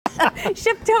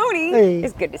Chef Tony, Hey.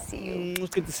 it's good to see you.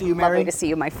 It's good to see you, Mary. Lovely to see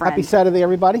you, my friend. Happy Saturday,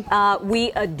 everybody.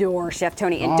 We adore Chef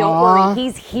Tony, and don't worry,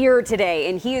 he's here today,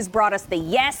 and he has brought us the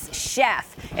Yes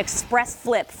Chef Express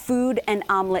Flip Food and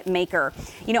Omelet Maker.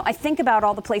 You know, I think about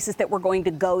all the places that we're going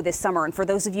to go this summer, and for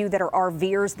those of you that are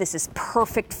RVers, this is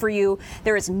perfect for you.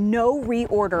 There is no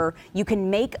reorder. You can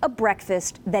make a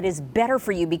breakfast that is better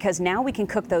for you because now we can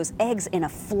cook those eggs in a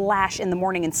flash in the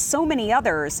morning and so many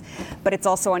others, but it's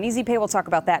also on Easy Pay. We'll talk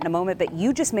about that in a moment, but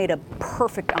you just made a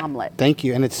perfect omelet. Thank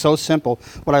you, and it's so simple.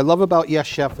 What I love about Yes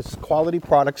Chef is quality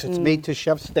products. It's made to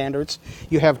chef standards.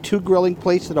 You have two grilling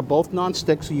plates that are both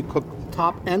non-stick, so you cook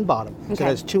top and bottom. So it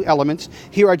has two elements.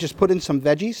 Here I just put in some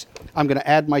veggies. I'm going to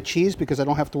add my cheese because I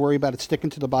don't have to worry about it sticking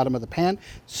to the bottom of the pan.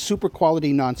 Super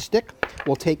quality non-stick.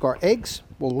 We'll take our eggs,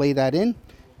 we'll lay that in.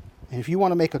 And if you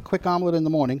want to make a quick omelet in the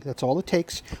morning, that's all it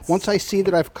takes. Once I see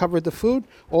that I've covered the food,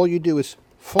 all you do is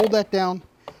fold that down,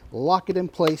 lock it in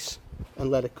place, and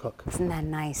let it cook. Isn't that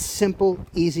nice? Simple,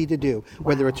 easy to do. Wow.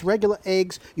 Whether it's regular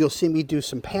eggs, you'll see me do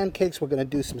some pancakes. We're going to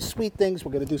do some sweet things.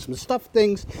 We're going to do some stuffed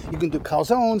things. You can do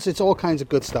calzones. It's all kinds of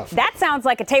good stuff. That sounds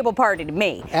like a table party to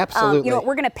me. Absolutely. You know what,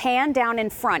 we're going to pan down in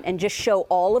front and just show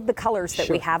all of the colors that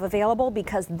we have available,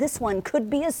 because this one could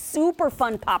be a super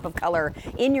fun pop of color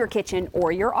in your kitchen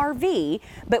or your RV.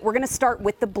 But we're going to start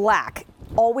with the black.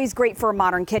 Always great for a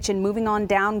modern kitchen. Moving on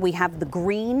down, we have the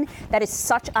green. That is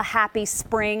such a happy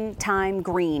springtime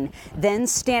green. Then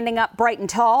standing up bright and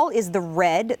tall is the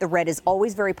red. The red is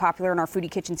always very popular in our foodie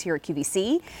kitchens here at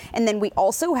QVC. And then we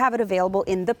also have it available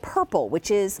in the purple,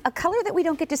 which is a color that we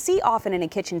don't get to see often in a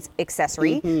kitchen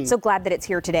accessory. So glad that it's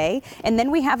here today. And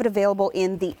then we have it available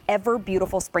in the ever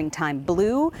beautiful springtime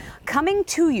blue, coming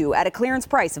to you at a clearance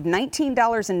price of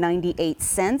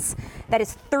 $19.98. That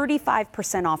is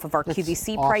 35% off of our QVC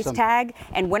price tag.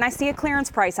 And when I see a clearance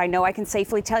price, I know I can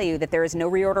safely tell you that there is no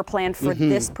reorder planned for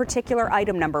this particular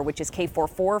item number, which is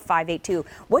K44582.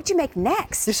 What'd you make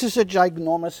next? This is a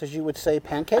ginormous, as you would say,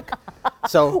 pancake.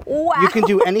 So you can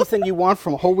do anything you want,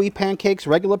 from whole wheat pancakes,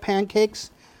 regular pancakes.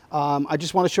 I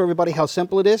just want to show everybody how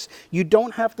simple it is. You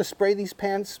don't have to spray these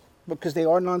pans because they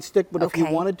are non-stick, but if you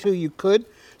wanted to, you could.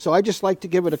 So I just like to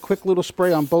give it a quick little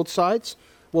spray on both sides.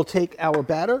 We'll take our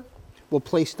batter. We'll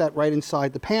place that right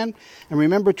inside the pan. And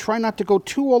remember, try not to go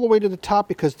all the way to the top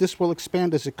because this will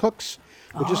expand as it cooks.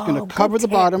 We're just going to cover the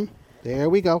bottom. There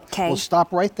we go. We'll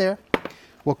stop right there.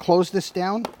 We'll close this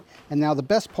down. And now the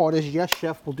best part is, Yes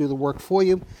Chef will do the work for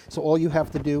you. So all you have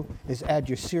to do is add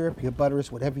your syrup, your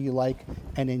butters, whatever you like,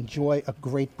 and enjoy a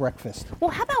great breakfast.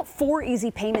 Well, how about 4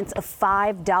 easy payments of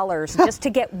 $5 just to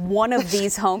get one of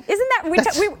these home? Isn't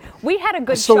that, we had a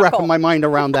good Still chuckle. wrapping my mind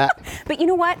around that. But you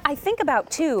know what? I think about,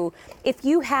 too, if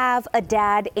you have a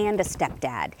dad and a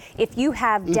stepdad, if you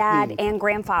have dad and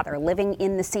grandfather living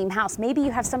in the same house, maybe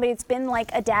you have somebody that's been like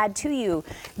a dad to you,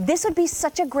 this would be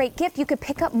such a great gift. You could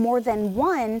pick up more than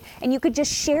one, and you could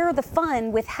just share the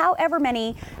fun with however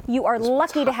many you are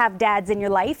lucky to have dads in your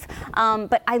life.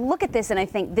 But I look at this and I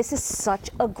think this is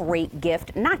such a great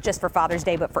gift, not just for Father's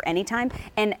Day, but for any time.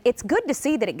 And it's good to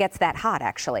see that it gets that hot,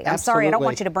 actually. I'm sorry, I don't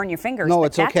want you to burn your fingers. No, but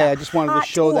it's okay. I just wanted to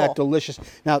show that tool. delicious.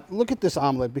 Now, look at this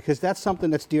omelet, because that's something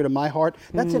that's dear to my heart.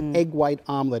 That's an egg white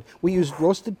omelet. We used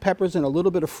roasted peppers and a little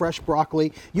bit of fresh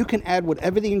broccoli. You can add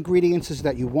whatever the ingredients is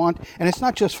that you want. And it's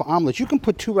not just for omelets. You can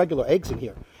put 2 regular eggs in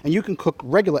here, and you can cook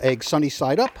regular eggs sunny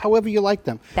side up, however you like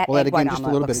them. That we'll add egg white again just a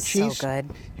little bit of cheese. So good.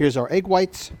 Here's our egg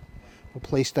whites. We'll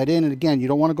place that in, and again, you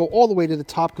don't want to go all the way to the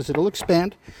top because it'll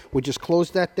expand. We'll just close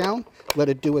that down, let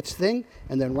it do its thing,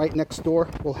 and then right next door,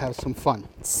 we'll have some fun.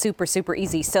 Super, super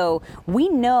easy. So we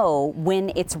know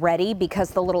when it's ready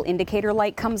because the little indicator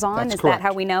light comes on. That's Is correct. that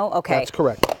how we know? Okay. That's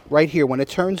correct. Right here, when it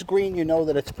turns green, you know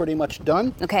that it's pretty much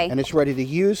done. Okay. And it's ready to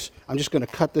use. I'm just going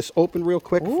to cut this open real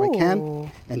quick if I can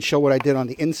and show what I did on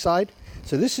the inside.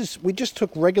 So this is, we just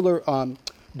took regular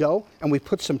dough and we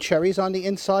put some cherries on the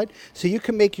inside, so you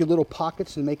can make your little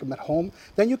pockets and make them at home.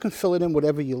 Then you can fill it in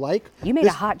whatever you like. You made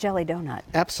a hot jelly donut.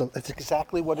 Absolutely. That's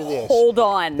exactly what it is. Hold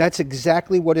on. That's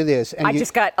exactly what it is. And I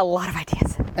just got a lot of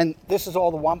ideas. And this is all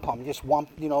the wampum. You just wamp,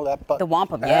 you know that. The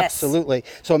wampum, yes. Absolutely.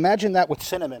 So imagine that with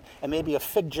cinnamon and maybe a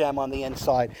fig jam on the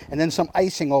inside, and then some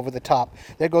icing over the top.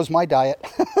 There goes my diet.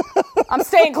 I'm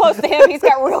staying close to him. He's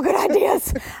got real good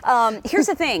ideas. Here's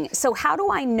the thing. So how do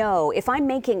I know, if I'm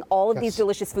making all of these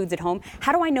delicious foods at home,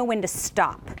 how do I know when to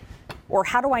stop? Or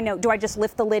how do I know? Do I just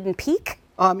lift the lid and peek?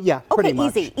 Yeah, pretty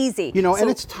much. Easy. You know, and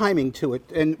it's timing to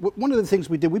it. And one of the things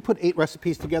we did, we put 8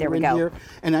 recipes together in here.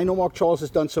 And I know Mark Charles has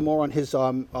done some more on his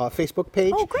Facebook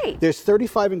page. Oh, great. There's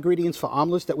 35 ingredients for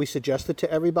omelets that we suggested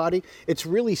to everybody. It's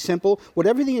really simple.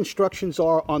 Whatever the instructions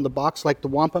are on the box, like the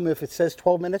wampum, if it says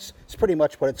 12 minutes, it's pretty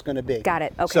much what it's going to be. Got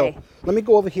it. Okay. So let me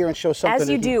go over here and show something. As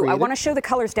you do, I want to show the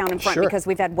colors down in front because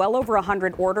we've had well over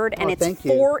 100 ordered, and it's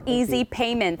 4 easy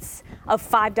payments of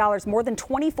 $5. More than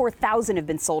 24,000 have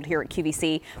been sold here at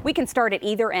QVC. We can start at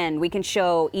either end. We can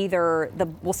show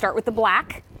we'll start with the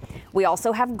black. We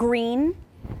also have green.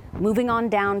 Moving on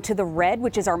down to the red,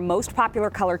 which is our most popular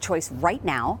color choice right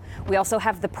now. We also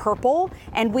have the purple,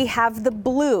 and we have the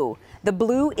blue. The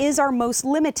blue is our most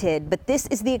limited, but this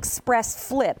is the express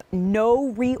flip.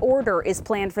 No reorder is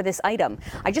planned for this item.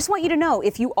 I just want you to know,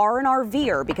 if you are an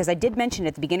RVer, because I did mention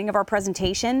at the beginning of our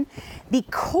presentation, the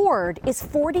cord is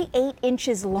 48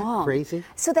 inches long. Crazy.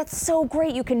 So that's so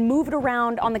great. You can move it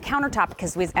around on the countertop,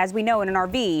 because as we know in an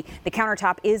RV, the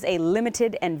countertop is a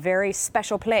limited and very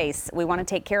special place. We want to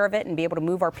take care of it and be able to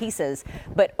move our pieces.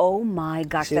 But oh my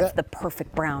gosh, that's the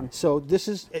perfect brown. So this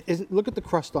look at the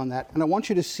crust on that, and I want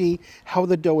you to see how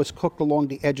the dough is cooked along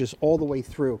the edges all the way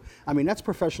through. I mean, that's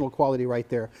professional quality right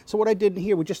there. So what I did in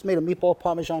here, we just made a meatball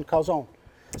parmesan calzone.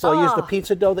 So I used the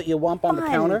pizza dough that you want on the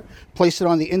counter, place it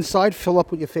on the inside, fill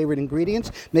up with your favorite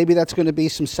ingredients. Maybe that's going to be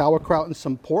some sauerkraut and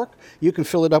some pork. You can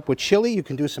fill it up with chili. You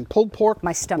can do some pulled pork.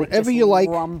 My stomach whatever just you like.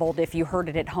 rumbled. If you heard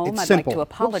it at home, It's I'd simple. like to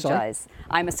apologize.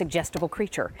 I'm a suggestible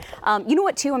creature. You know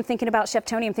what, too, I'm thinking about, Chef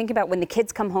Tony? I'm thinking about when the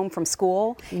kids come home from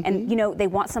school and, you know, they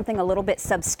want something a little bit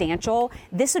substantial.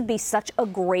 This would be such a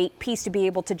great piece to be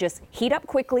able to just heat up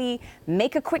quickly,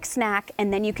 make a quick snack,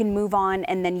 and then you can move on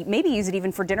and then maybe use it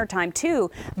even for dinner time, too.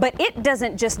 But it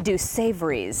doesn't just do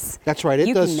savories. That's right.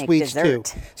 It does sweets too.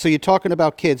 So you're talking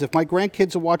about kids. If my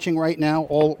grandkids are watching right now,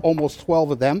 almost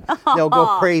 12 of them, they'll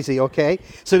go crazy, okay?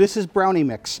 So this is brownie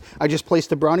mix. I just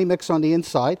placed the brownie mix on the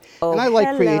inside. And I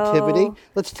like creativity.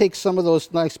 Let's take some of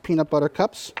those nice peanut butter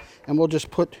cups and we'll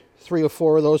just put 3 or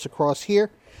 4 of those across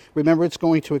here. Remember, it's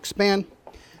going to expand.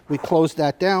 We close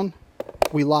that down.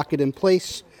 We lock it in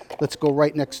place. Let's go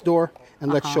right next door.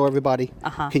 And let's show everybody.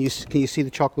 Can you see the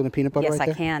chocolate and peanut butter right there?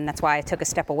 Yes, I can. That's why I took a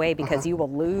step away, because you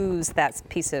will lose that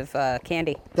piece of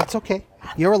candy. That's okay.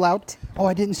 You're allowed. Oh,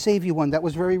 I didn't save you one. That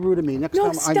was very rude of me. Next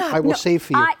time I will save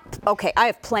for you. Okay, I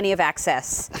have plenty of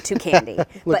access to candy.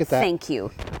 Look at that. Thank you.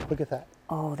 Look at that.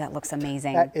 Oh, that looks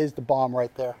amazing. That is the bomb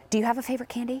right there. Do you have a favorite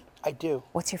candy? I do.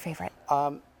 What's your favorite?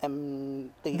 The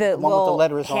one with the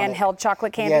letters on it. handheld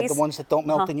chocolate candies? Yeah, the ones that don't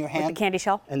melt in your hand. With the candy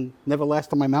shell? And never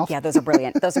last in my mouth. Yeah, those are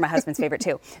brilliant. Those are my husband's favorite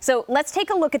too. So let's take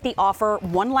a look at the offer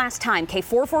one last time.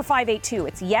 K44582.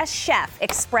 It's Yes Chef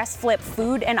Express Flip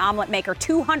Food and Omelet Maker.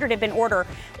 200 have been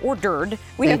ordered.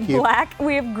 We have black,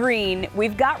 we have green,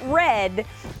 we've got red,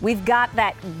 we've got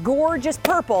that gorgeous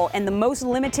purple, and the most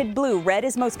limited blue. Red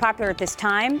is most popular at this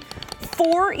time.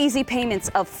 4 easy payments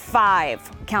of $5.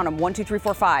 Count them, $1, 2, 3,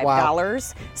 4, $5. Wow.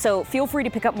 So feel free to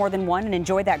pick up more than one and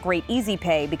enjoy that great easy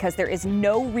pay, because there is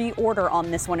no reorder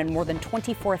on this one, and more than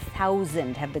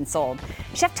 24,000 have been sold.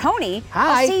 Chef Tony,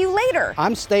 Hi. I'll see you later.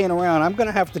 I'm staying around. I'm going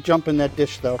to have to jump in that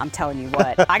dish, though. I'm telling you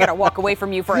what, I got to walk away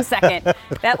from you for a second.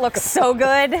 That looks so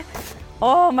good.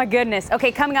 Oh my goodness.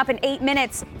 Okay, coming up in 8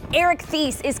 minutes, Eric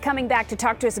Thies is coming back to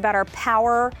talk to us about our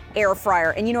Power Air Fryer.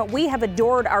 And you know what? We have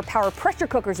adored our Power Pressure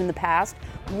Cookers in the past,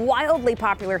 wildly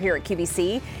popular here at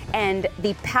QVC. And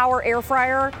the Power Air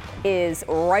Fryer is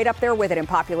right up there with it in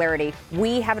popularity.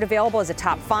 We have it available as a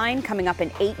top find coming up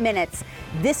in 8 minutes.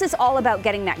 This is all about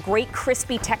getting that great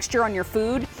crispy texture on your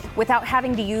food without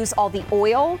having to use all the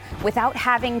oil, without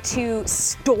having to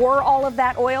store all of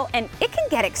that oil. And it can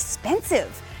get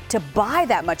expensive to buy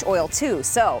that much oil too.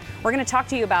 So we're going to talk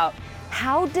to you about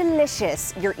how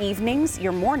delicious your evenings,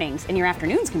 your mornings, and your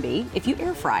afternoons can be if you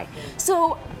air fry.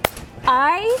 So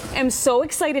I am so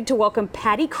excited to welcome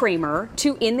Patty Kramer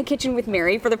to In the Kitchen with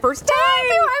Mary for the first time. Thank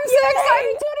you. I'm so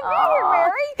excited to be here,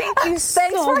 Mary. Thank you so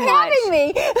Thanks for much. having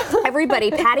me.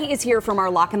 Everybody, Patty is here from our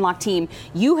Lock and Lock team.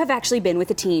 You have actually been with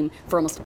the team for almost